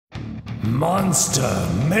Monster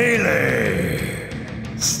Melee!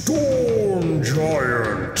 Storm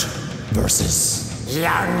Giant versus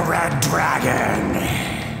Young Red Dragon!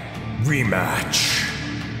 Rematch!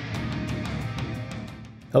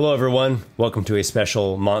 Hello everyone, welcome to a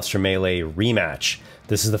special Monster Melee rematch.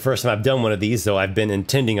 This is the first time I've done one of these, though I've been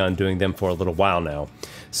intending on doing them for a little while now.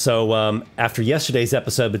 So after yesterday's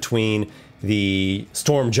episode between the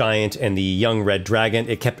Storm Giant and the Young Red Dragon,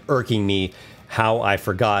 it kept irking me how I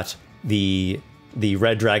forgot the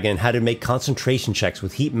Red Dragon had to make concentration checks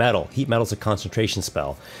with heat metal. Heat metal's a concentration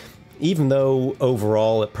spell. Even though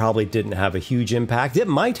overall it probably didn't have a huge impact, it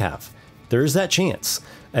might have. There's that chance.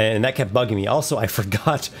 And that kept bugging me. Also, I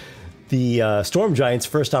forgot the Storm Giant's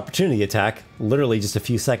first opportunity attack, literally just a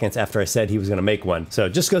few seconds after I said he was going to make one. So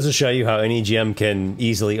it just goes to show you how any GM can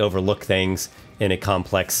easily overlook things in a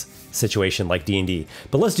complex situation like D&D.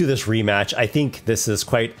 But let's do this rematch. I think this is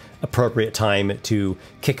quite appropriate time to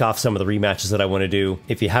kick off some of the rematches that I want to do.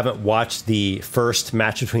 If you haven't watched the first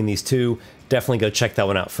match between these two, definitely go check that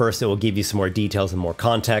one out first. It will give you some more details and more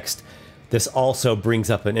context. This also brings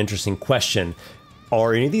up an interesting question.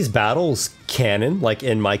 Are any of these battles canon, like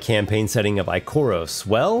in my campaign setting of Ikoros?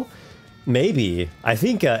 Well, maybe. I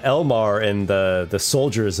think Elmar and the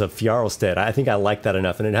soldiers of Fjarlstead, I think I like that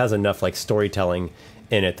enough, and it has enough like storytelling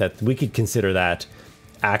in it that we could consider that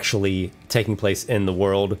actually taking place in the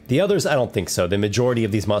world. The others, I don't think so. The majority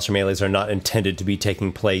of these Monster Melees are not intended to be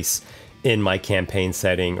taking place in my campaign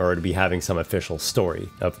setting or to be having some official story.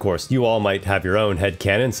 Of course, you all might have your own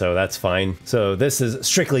headcanon, so that's fine. So this is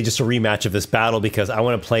strictly just a rematch of this battle because I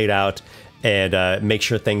want to play it out and make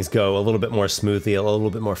sure things go a little bit more smoothly, a little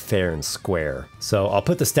bit more fair and square. So I'll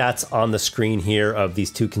put the stats on the screen here of these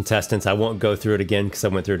two contestants. I won't go through it again because I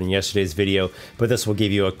went through it in yesterday's video, but this will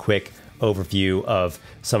give you a quick overview of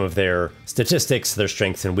some of their statistics, their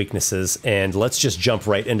strengths and weaknesses, and let's just jump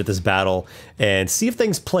right into this battle and see if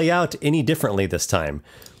things play out any differently this time.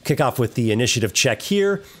 Kick off with the initiative check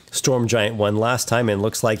here. Storm Giant won last time and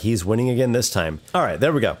looks like he's winning again this time. All right,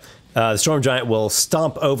 there we go. The Storm Giant will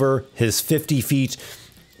stomp over his 50 feet.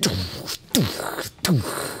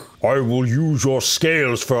 I will use your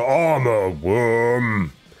scales for armor,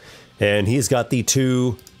 worm. And he's got the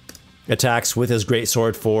two attacks with his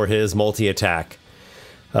greatsword for his multi-attack.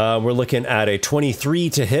 We're looking at a 23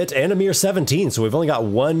 to hit and a mere 17, so we've only got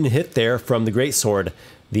one hit there from the greatsword.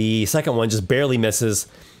 The second one just barely misses.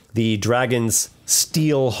 The dragon's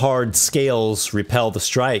steel hard scales repel the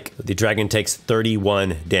strike. The dragon takes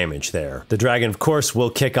 31 damage there. The dragon, of course, will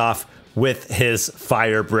kick off with his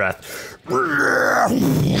fire breath.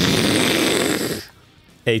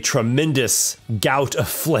 A tremendous gout of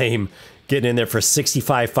flame getting in there for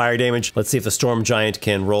 65 fire damage. Let's see if the Storm Giant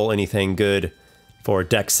can roll anything good for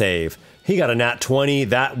dex save. He got a nat 20.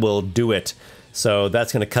 That will do it. So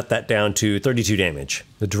that's going to cut that down to 32 damage.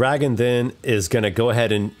 The dragon then is going to go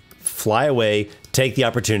ahead and fly away, take the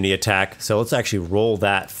opportunity attack. So let's actually roll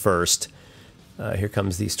that first. Here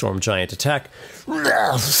comes the Storm Giant attack.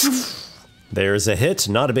 There's a hit.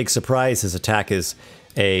 Not a big surprise. His attack is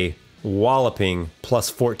a walloping plus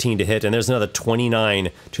 14 to hit, and there's another 29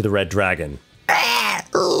 to the Red Dragon.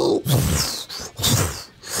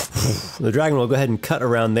 The dragon will go ahead and cut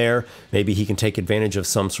around there. Maybe he can take advantage of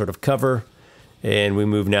some sort of cover. And we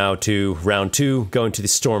move now to round 2, going to the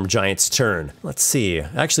Storm Giant's turn. Let's see.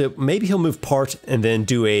 Actually, maybe he'll move part and then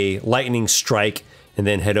do a lightning strike and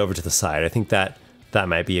then head over to the side. I think that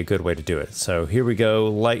might be a good way to do it. So here we go.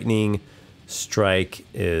 Lightning strike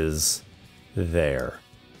is there.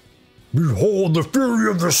 Behold the fury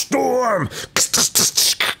of the storm!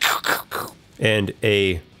 And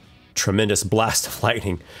a tremendous blast of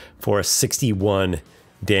lightning for 61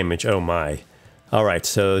 damage. Oh my. All right,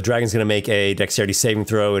 so the dragon's going to make a dexterity saving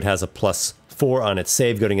throw. It has a +4 on its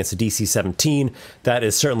save, going against a DC 17. That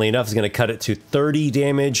is certainly enough. It's going to cut it to 30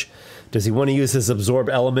 damage. Does he want to use his absorb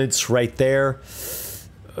elements right there?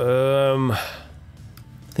 I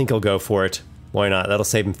think he'll go for it. Why not? That'll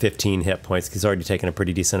save him 15 hit points because he's already taken a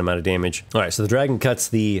pretty decent amount of damage. All right, so the dragon cuts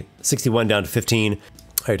the 61 down to 15. All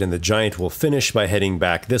right, and the giant will finish by heading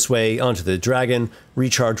back this way onto the dragon.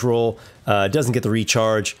 Recharge roll. Doesn't get the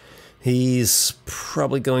recharge. He's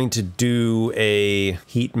probably going to do a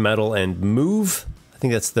heat metal and move. I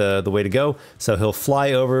think that's the way to go. So he'll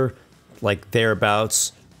fly over like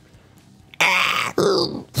thereabouts.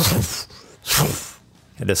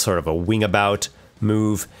 It is sort of a wing about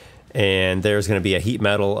move. And there's going to be a heat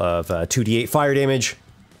metal of 2d8 fire damage.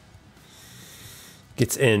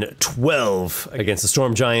 Gets in 12 against the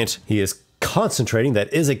Storm Giant. He is concentrating.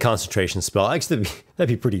 That is a concentration spell. Actually, that'd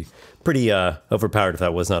be pretty overpowered if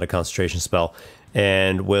that was not a concentration spell.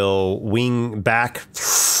 And will wing back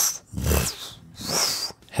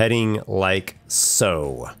heading like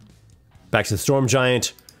so. Back to the Storm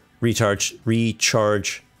Giant,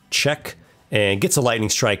 recharge, check, and gets a lightning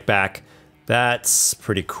strike back. That's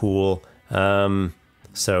pretty cool.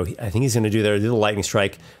 So I think he's going to do the lightning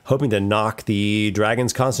strike, hoping to knock the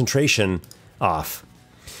dragon's concentration off.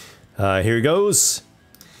 Here he goes.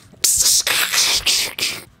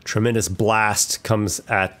 Tremendous blast comes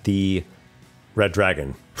at the red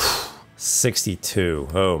dragon. 62.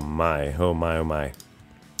 Oh my, oh my, oh my.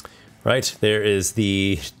 Right, there is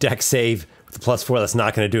the deck save with the +4. That's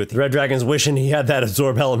not going to do it. The red dragon's wishing he had that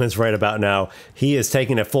absorb elements right about now. He is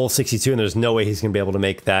taking a full 62, and there's no way he's going to be able to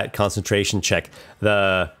make that concentration check.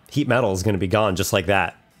 The heat metal is going to be gone just like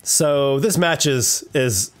that. So this match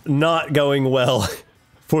is not going well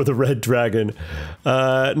for the red dragon.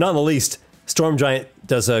 Not in the least. Storm Giant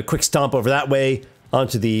does a quick stomp over that way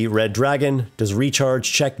onto the red dragon. Does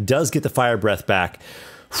recharge check. Does get the fire breath back.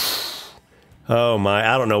 Oh my,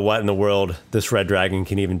 I don't know what in the world this red dragon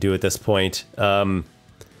can even do at this point. I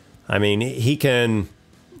mean, he can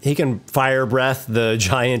fire breath the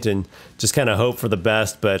giant and just kind of hope for the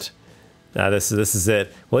best, but this is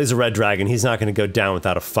it. Well, he's a red dragon. He's not going to go down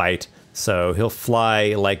without a fight. So he'll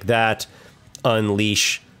fly like that,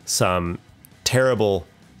 unleash some terrible,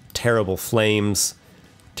 terrible flames.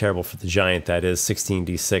 Terrible for the giant, that is.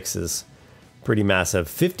 16d6 is pretty massive.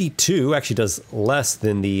 52 actually does less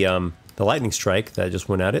than the lightning strike that just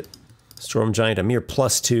went at it. Storm Giant, a mere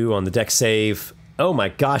 +2 on the deck save. Oh my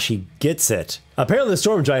gosh, he gets it. Apparently the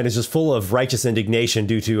Storm Giant is just full of righteous indignation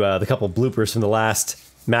due to the couple bloopers from the last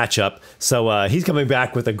matchup. So he's coming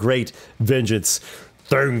back with a great vengeance.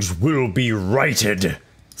 Things will be righted.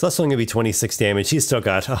 So that's only going to be 26 damage. He's still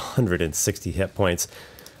got 160 hit points.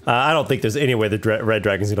 I don't think there's any way the red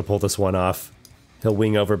dragon's going to pull this one off. He'll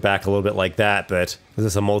wing over back a little bit like that, but is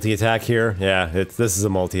this a multi-attack here? Yeah, this is a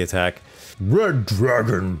multi-attack. Red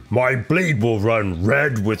dragon, my blade will run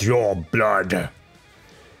red with your blood.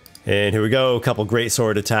 And here we go, a couple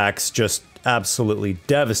greatsword attacks, just absolutely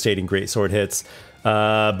devastating greatsword hits.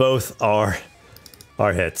 Both are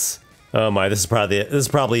hits. Oh my, this is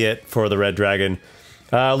probably it for the red dragon.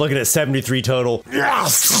 Looking at 73 total.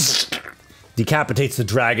 Yes! Decapitates the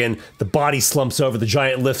dragon, the body slumps over, the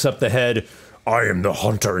giant lifts up the head. I am the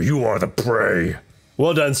hunter, you are the prey.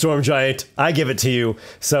 Well done, Storm Giant. I give it to you.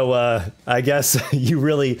 So, I guess you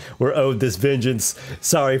really were owed this vengeance.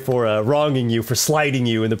 Sorry for wronging you, for slighting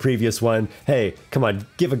you in the previous one. Hey, come on,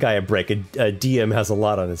 give a guy a break. A DM has a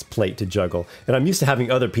lot on his plate to juggle. And I'm used to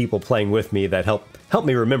having other people playing with me that help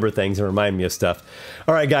me remember things and remind me of stuff.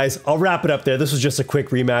 All right, guys, I'll wrap it up there. This was just a quick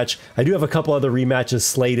rematch. I do have a couple other rematches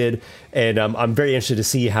slated, and I'm very interested to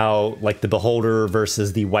see how, like, the Beholder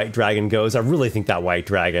versus the White Dragon goes. I really think that White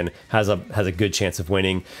Dragon has a good chance of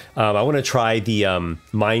winning. I want to try the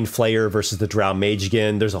Mind Flayer versus the Drow Mage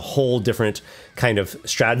again. There's a whole different kind of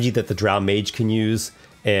strategy that the Drow Mage can use,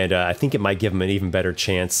 and I think it might give him an even better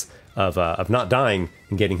chance of not dying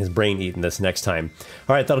and getting his brain eaten this next time.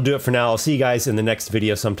 All right, that'll do it for now. I'll see you guys in the next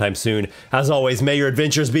video sometime soon. As always, may your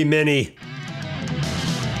adventures be many.